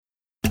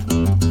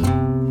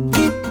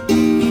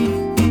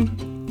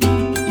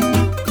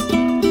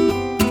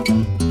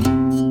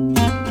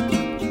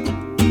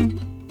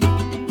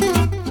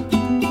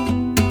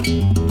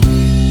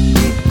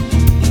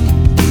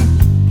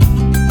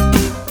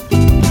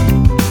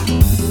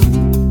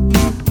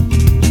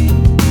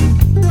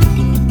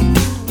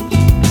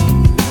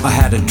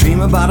Had a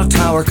dream about a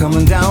tower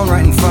coming down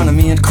right in front of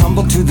me and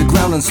crumbled to the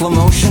ground in slow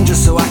motion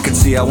just so I could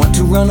see. I went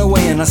to run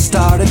away and I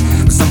started,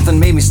 but something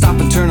made me stop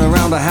and turn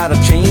around. I had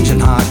to change and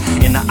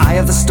hide in the eye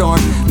of the storm.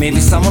 Maybe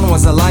someone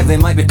was alive, they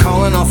might be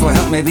calling out for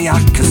help. Maybe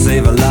I could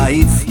save a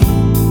life.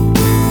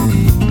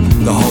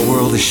 The whole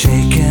world is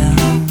shaking.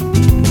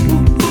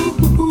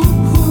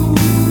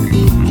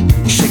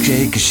 Shake,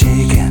 shake,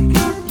 shaking.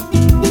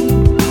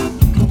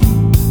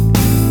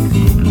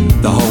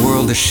 The whole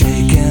world is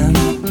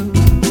shaking.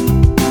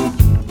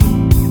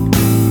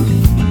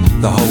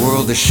 The whole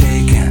world is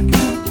shaking.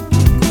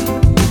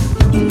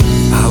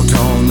 Out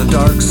on the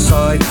dark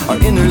side, our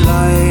inner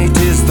light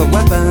is the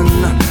weapon,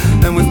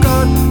 and we've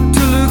got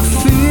to look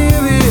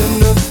fear in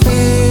the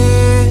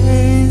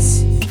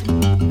face.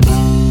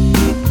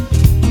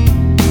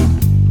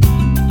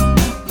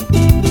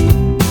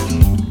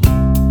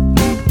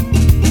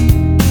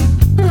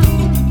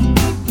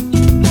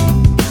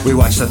 We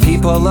watched the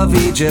people of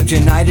Egypt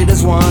united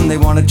as one. They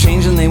wanted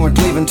change and they weren't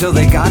leaving till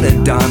they got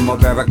it done.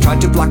 Mubarak tried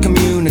to block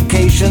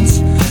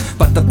communications,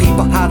 but the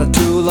people had a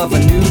tool of a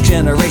new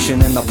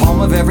generation. In the palm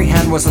of every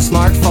hand was a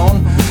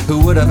smartphone. Who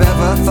would have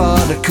ever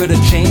thought it could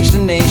have changed a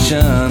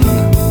nation?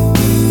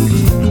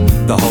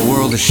 The whole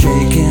world is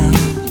shaking.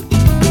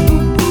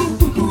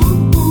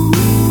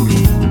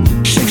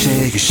 Shake,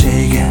 shake,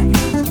 shaking.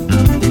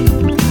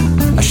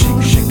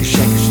 Shake, shake,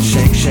 shake,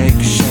 shake,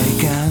 shake,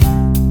 shaking.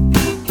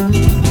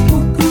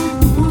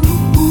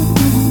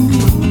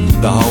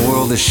 The whole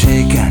world is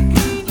shaking.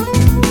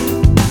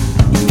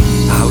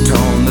 Out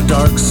on the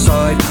dark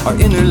side, our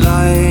inner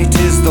light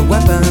is the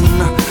weapon,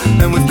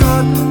 and we've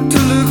got to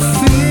look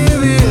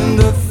fear in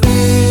the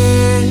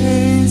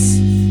face.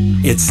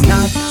 It's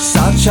not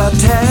such a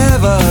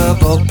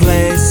terrible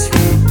place.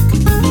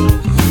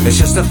 It's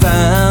just a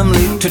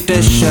family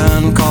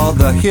tradition called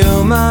the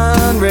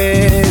human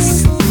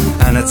race,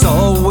 and it's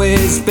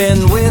always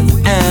been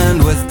with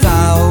and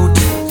without.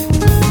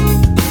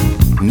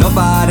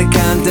 Nobody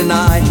can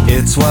deny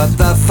it's what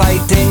the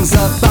fighting's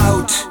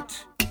about.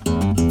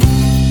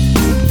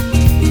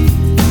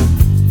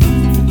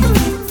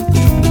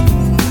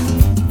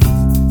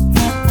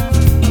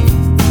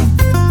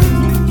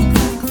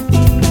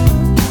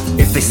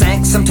 If they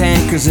sank some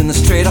tankers in the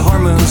Strait of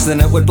Hormuz, then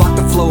it would block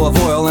the flow of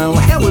oil and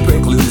hell would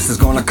break loose. There's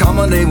gonna come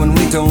a day when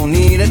we don't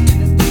need it.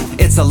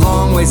 It's a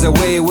long ways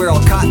away, we're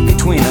all caught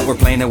between it. We're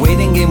playing a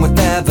waiting game with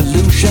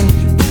evolution.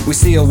 We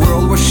see a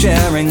world where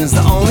sharing is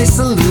the only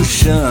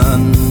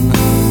solution.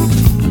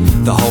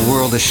 The whole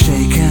world is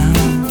shaking.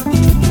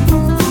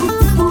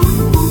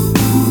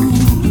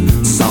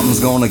 Something's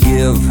gonna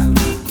give.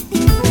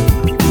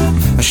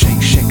 A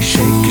shake, shake,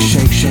 shake,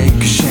 shake,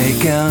 shake,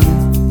 shaking.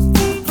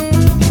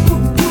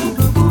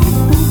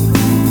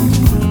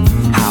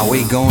 How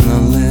we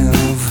gonna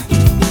live?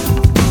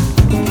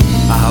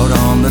 Out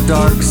on the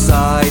dark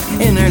side,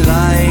 inner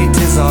light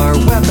is our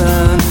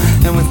weapon,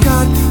 and we've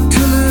got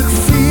to look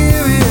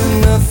fear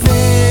in the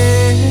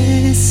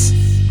face.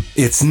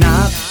 It's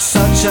not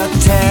such a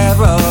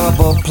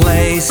terrible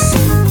place.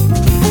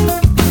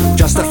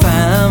 Just a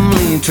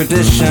family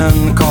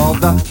tradition called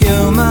the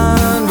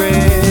human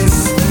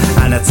race,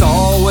 and it's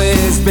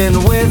always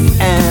been with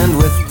and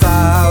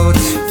without.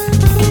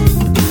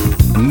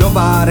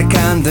 Nobody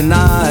can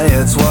deny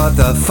it's what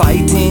the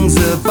fighting's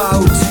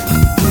about.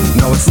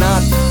 No, it's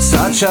not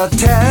such a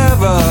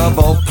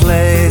terrible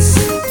place.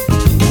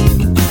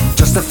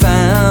 Just a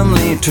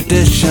family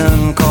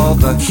tradition called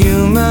the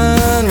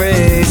human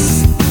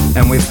race,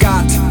 and we've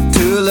got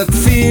to look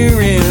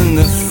fear in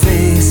the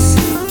face.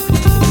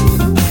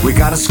 We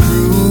gotta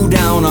screw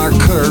down our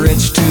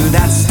courage to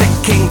that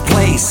sticking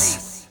place.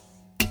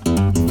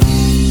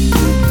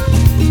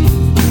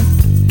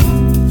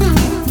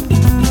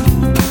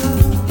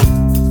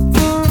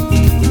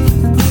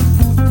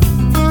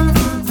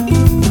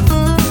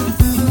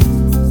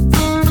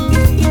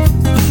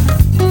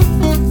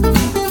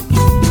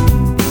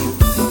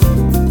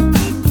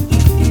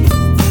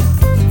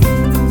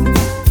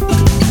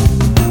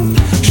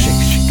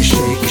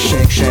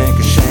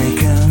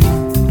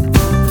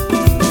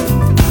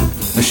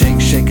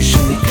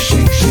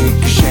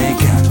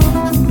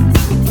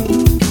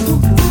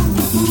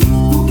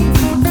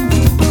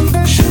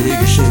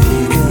 Shake, shake.